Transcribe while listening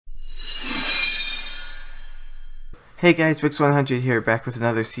Hey guys, Wix100 here, back with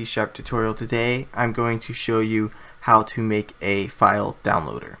another C# tutorial. Today I'm going to show you how to make a file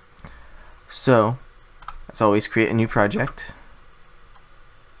downloader. So, as always, create a new project.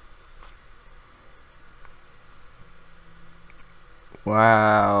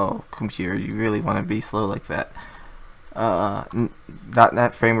 Wow, computer, you really want to be slow like that.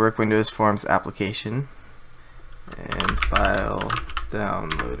 .NET Framework, Windows Forms application, and file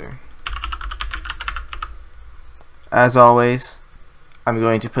downloader. As always, I'm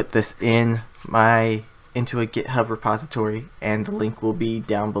going to put this into a GitHub repository, and the link will be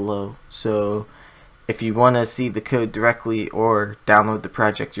down below. So if you want to see the code directly or download the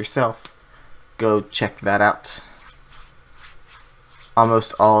project yourself, go check that out.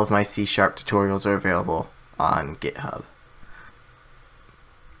 Almost all of my C# tutorials are available on GitHub.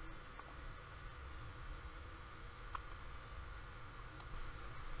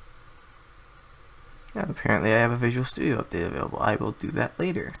 Now, apparently I have a Visual Studio update available. I will do that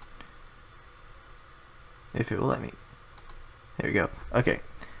later, if it will let me. There we go. Okay,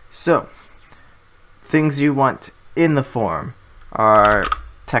 so things you want in the form are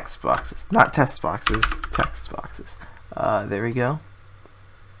text boxes, not test boxes, text boxes. There we go.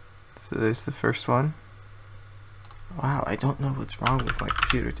 So there's the first one. Wow, I don't know what's wrong with my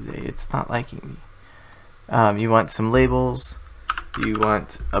computer today. It's not liking me. You want some labels. You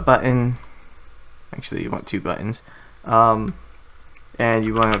want a button. Actually, you want two buttons, and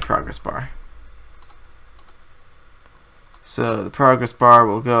you want a progress bar. So the progress bar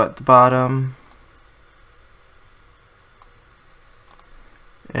will go at the bottom,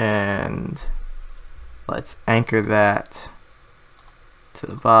 and let's anchor that to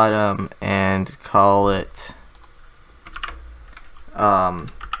the bottom and call it download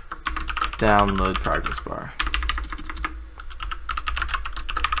progress bar.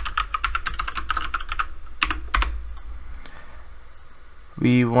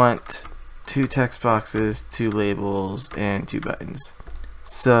 We want two text boxes, two labels, and two buttons.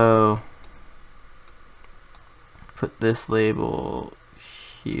 So put this label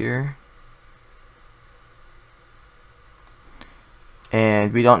here.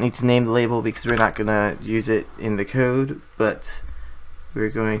 And we don't need to name the label because we're not going to use it in the code, but we're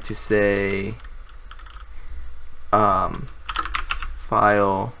going to say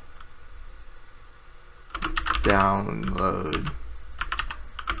file download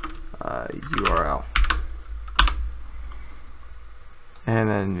URL, and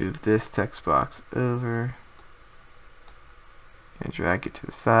then move this text box over and drag it to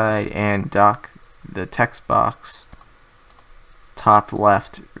the side and dock the text box top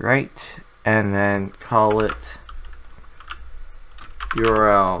left right, and then call it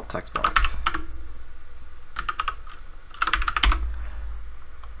URL text box.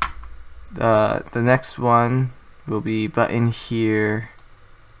 The next one will be button here,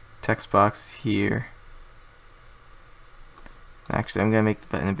 text box here. Actually, I'm going to make the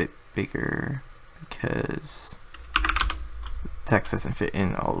button a bit bigger because the text doesn't fit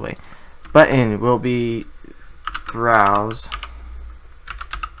in all the way. Button will be browse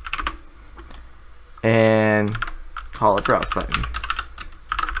and call it browse button.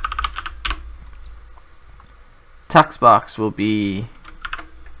 Text box will be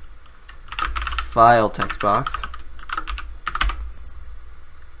file text box,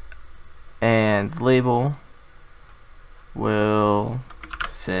 and label will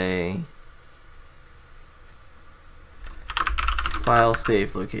say file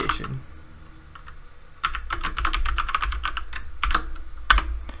save location.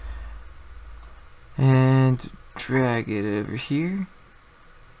 And drag it over here.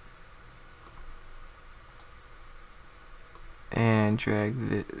 And drag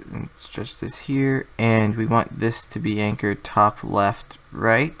and stretch this here. And we want this to be anchored top left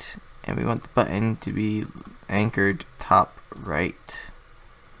right. And we want the button to be anchored top right.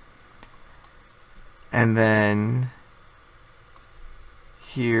 And then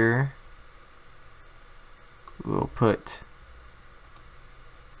here we'll put,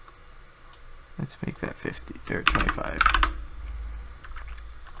 let's make that 50 or 25.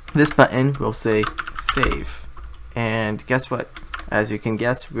 This button will say save. And guess what? As you can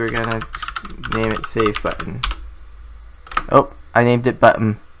guess, we're gonna name it save button. Oh, I named it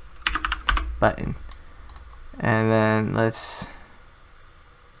button. And then let's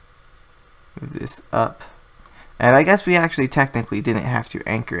move this up. And I guess we actually technically didn't have to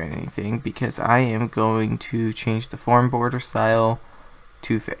anchor anything because I am going to change the form border style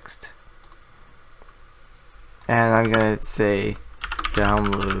to fixed. And I'm going to say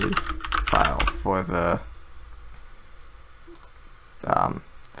download file for the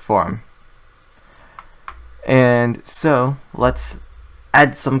form. And so let's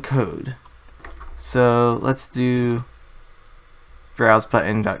add some code. So let's do browse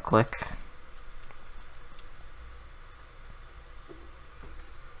button dot click,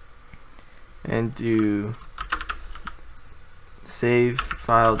 and do save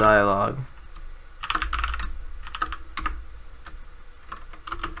file dialog.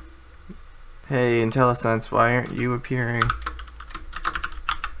 Hey, IntelliSense, why aren't you appearing?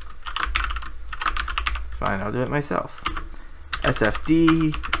 Fine, I'll do it myself.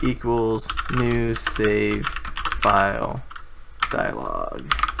 SFD equals new save file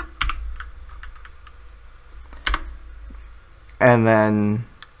dialog. And then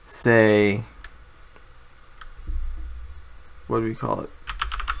say, what do we call it?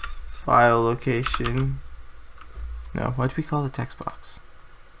 File location. No, what do we call the text box?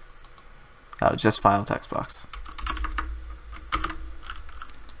 Oh, just file text box.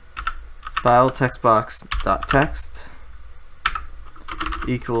 File text box dot text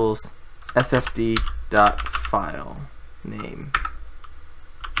equals sfd dot file name.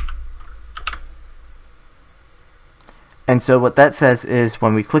 And so what that says is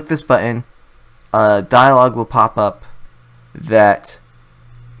when we click this button, a dialog will pop up that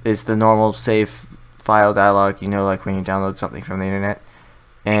is the normal save file dialog, you know, like when you download something from the internet,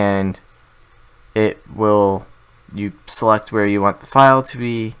 and it will, you select where you want the file to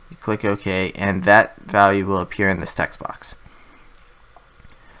be, you click OK, and that value will appear in this text box.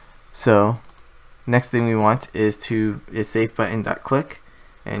 So next thing we want is save button dot click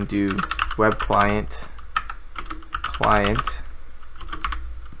and do web client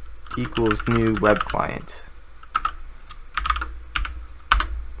equals new web client,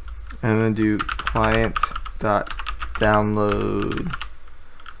 and then do client dot download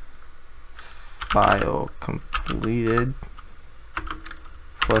file completed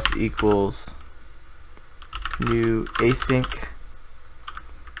plus equals new async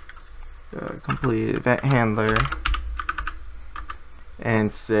completed event handler,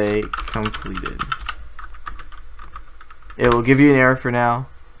 and say completed. It will give you an error for now.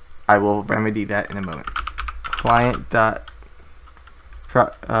 I will remedy that in a moment. Client dot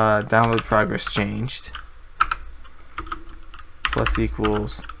download progress changed plus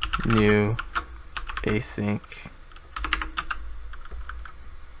equals new async.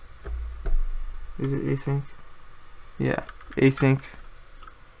 Is it async? Yeah, async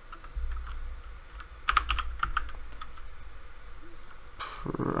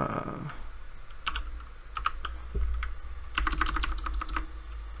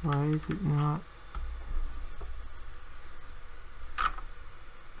why is it not?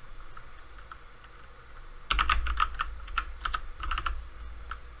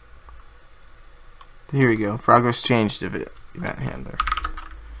 Here we go. Progress changed event handler.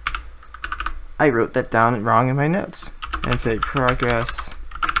 I wrote that down wrong in my notes and say progress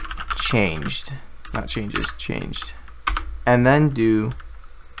changed, not changes, changed. And then do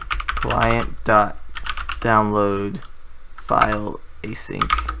client dot download file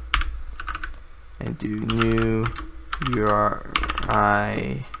async and do new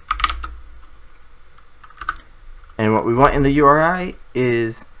URI. And what we want in the URI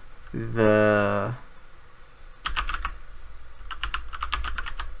is the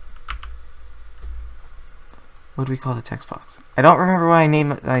what do we call the text box? I don't remember why I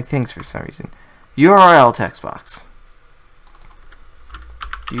named my things for some reason. URL text box.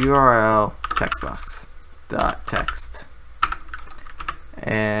 URL text box dot text.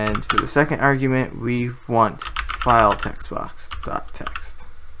 And for the second argument, we want file text box dot text.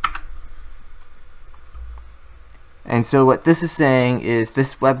 And so what this is saying is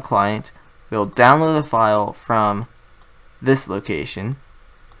this web client will download a file from this location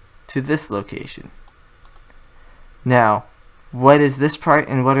to this location. Now, what is this part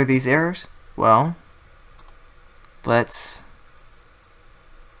and what are these errors? Well, let's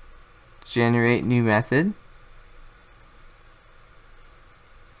generate new method,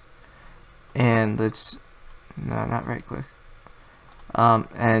 and let's not right click,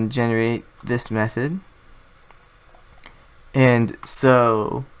 and generate this method. And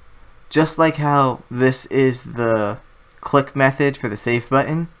so just like how this is the click method for the save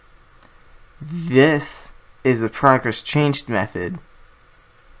button, this is the progress changed method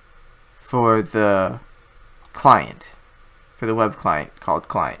for the client, for the web client called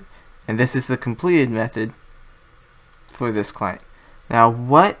client. And this is the completed method for this client. Now,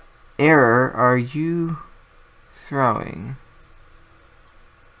 what error are you throwing?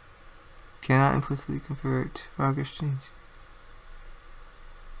 Cannot implicitly convert to progress change.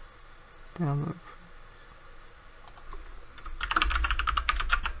 Download.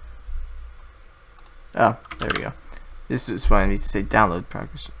 Oh, There we go. This is why I need to say download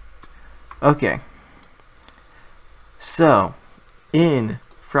progress. Okay. So, in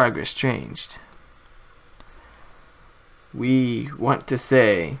progress changed, we want to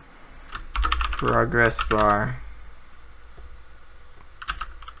say progress bar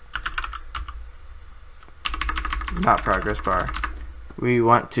not progress bar. We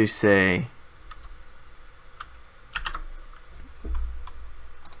want to say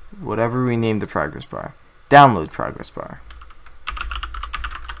whatever we name the progress bar. Download progress bar.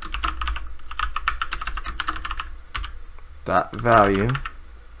 Dot value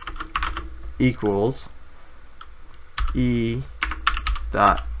equals e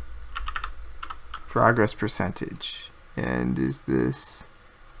dot progress percentage. And is this,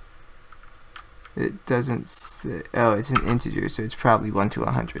 it doesn't say, oh, it's an integer, so it's probably 1 to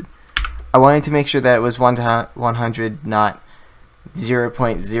 100. I wanted to make sure that it was 1 to 100, not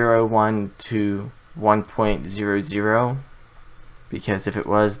 0.01 to 1.00, because if it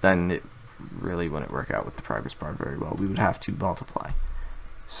was, then it really wouldn't work out with the progress bar very well. We would have to multiply.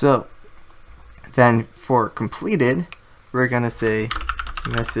 So then for completed, we're going to say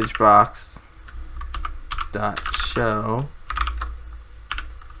message box dot show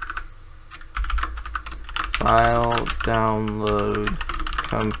file download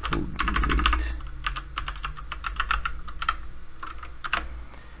complete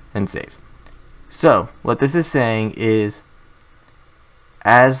and save. So what this is saying is,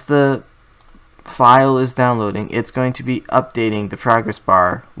 as the file is downloading, it's going to be updating the progress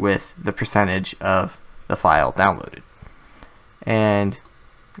bar with the percentage of the file downloaded. And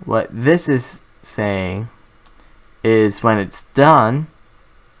what this is saying is, when it's done,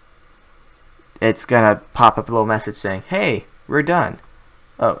 it's gonna pop up a little message saying, hey, we're done.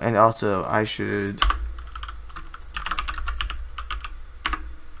 Oh, and also I should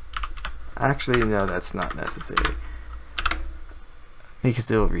actually, no, that's not necessary, because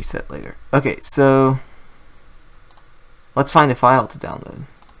it will reset later. Okay, so let's find a file to download.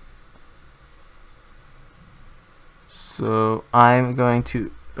 So I'm going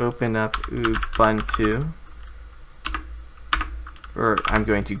to open up Ubuntu, or I'm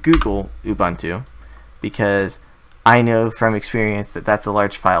going to Google Ubuntu, because I know from experience that that's a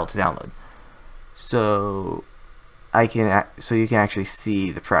large file to download. So you can actually see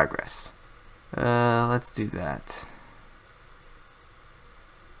the progress. Let's do that.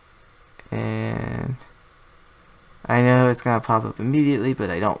 And I know it's gonna pop up immediately, but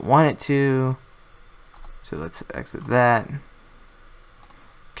I don't want it to. So let's exit that.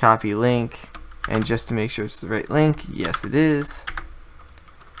 Copy link, and just to make sure it's the right link, yes it is.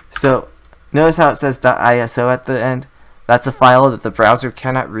 So notice how it says .iso at the end. That's a file that the browser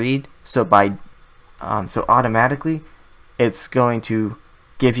cannot read. So so automatically, it's going to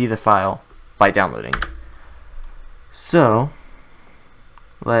give you the file by downloading it. So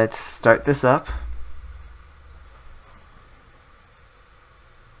let's start this up.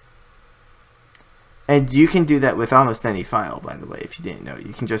 And you can do that with almost any file, by the way, if you didn't know.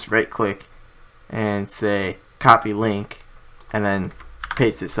 You can just right click and say copy link, and then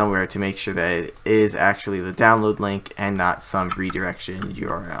paste it somewhere to make sure that it is actually the download link and not some redirection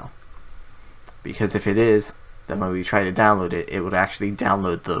URL. Because if it is, then when we try to download it, it would actually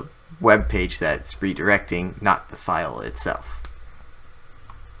download the web page that's redirecting, not the file itself.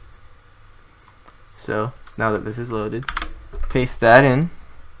 So now that this is loaded, paste that in.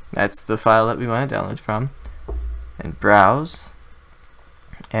 That's the file that we want to download from, and browse,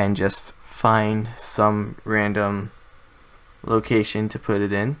 and just find some random location to put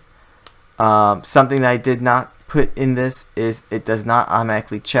it in. Something that I did not put in this is it does not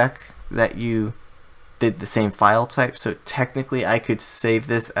automatically check that you did the same file type. So technically I could save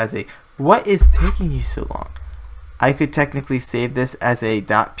this as a, what is taking you so long? I could technically save this as a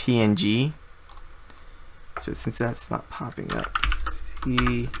 .png. So since that's not popping up,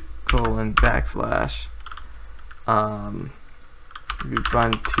 C:\/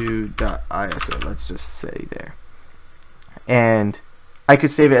 ubuntu.iso, let's just say there. And I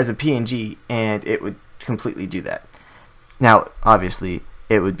could save it as a PNG and it would completely do that. Now obviously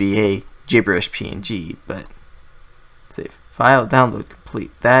it would be a gibberish PNG, but save. File download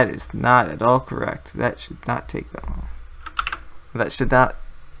complete. That is not at all correct. That should not take that long. That should not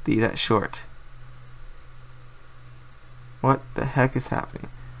be that short. What the heck is happening?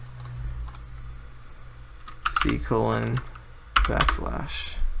 C:\/.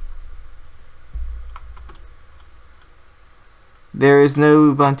 There is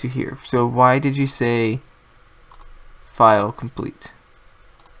no Ubuntu here, so why did you say file complete?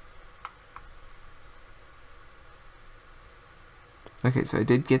 Okay, so I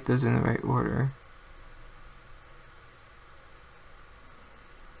did get those in the right order.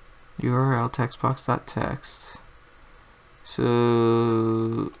 URL textbox.text.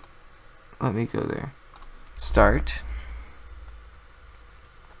 So let me go there. Start.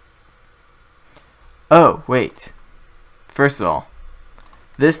 Oh, wait. First of all,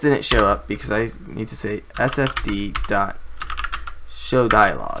 this didn't show up because I need to say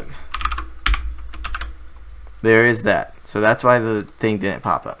sfd.showDialog. There is that. So that's why the thing didn't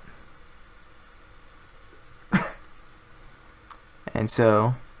pop up. And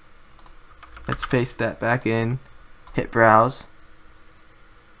so let's paste that back in, hit browse.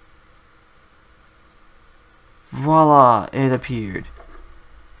 Voila, it appeared.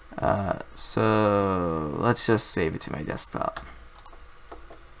 So let's just save it to my desktop.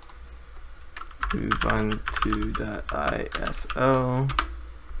 Ubuntu.iso.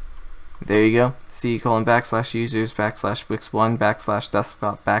 There you go. C:\users /wix1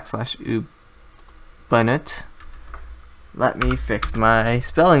 /desktop /ubuntu. Let me fix my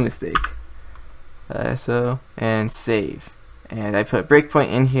spelling mistake. So and save. And I put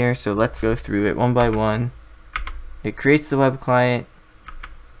breakpoint in here, so let's go through it one by one. It creates the web client,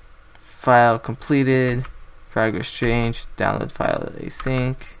 file completed, progress changed, download file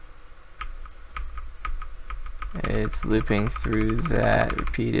async. It's looping through that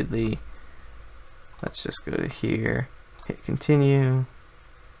repeatedly. Let's just go to here, hit continue.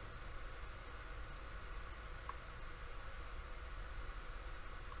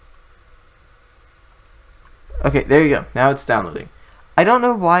 Okay, there you go. Now it's downloading. I don't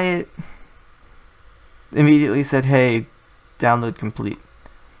know why it immediately said, hey, download complete.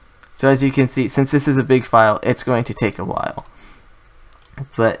 So as you can see, since this is a big file, it's going to take a while.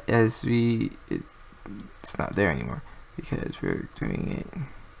 But as it's not there anymore because we're doing it.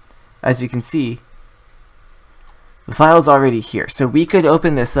 As you can see, the file's already here. So we could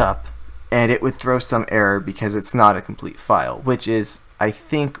open this up and it would throw some error because it's not a complete file, which is, I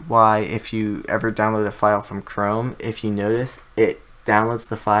think, why if you ever download a file from Chrome, if you notice, it downloads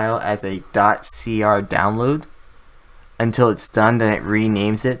the file as a .cr download until it's done, then it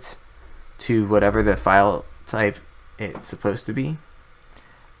renames it to whatever the file type it's supposed to be.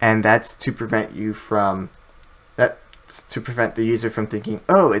 And that's to prevent you from to prevent the user from thinking,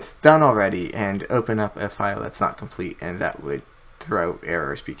 oh, it's done already, and open up a file that's not complete, and that would throw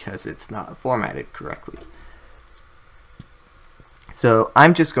errors because it's not formatted correctly. So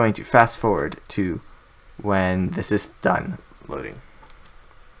I'm just going to fast forward to when this is done loading.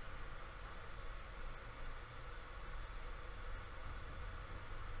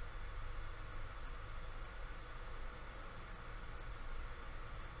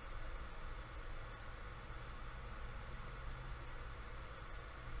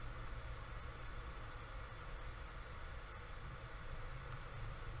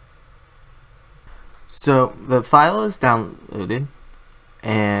 So the file is downloaded,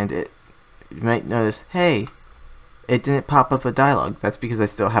 and you might notice, hey, it didn't pop up a dialog. That's because I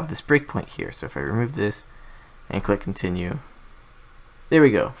still have this breakpoint here. So if I remove this and click continue, there we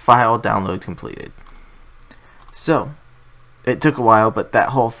go, file download completed. So it took a while, but that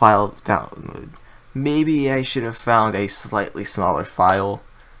whole file downloaded. Maybe I should have found a slightly smaller file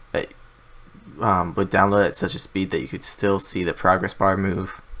that would download at such a speed that you could still see the progress bar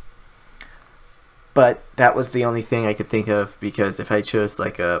move. But that was the only thing I could think of, because if I chose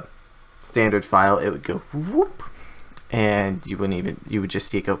like a standard file, it would go whoop, and you would just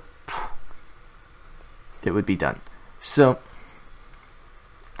see it go poof. It would be done. So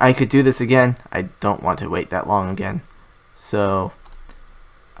I could do this again. I don't want to wait that long again. So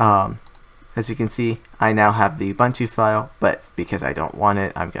as you can see, I now have the Ubuntu file, but because I don't want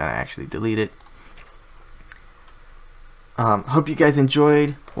it, I'm gonna actually delete it. Hope you guys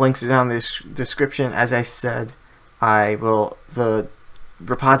enjoyed. Links are down in the description. As I said, the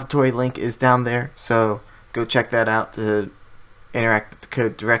repository link is down there, so go check that out to interact with the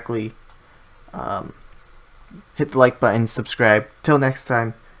code directly. Hit the like button, subscribe. Till next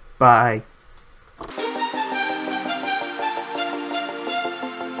time, bye.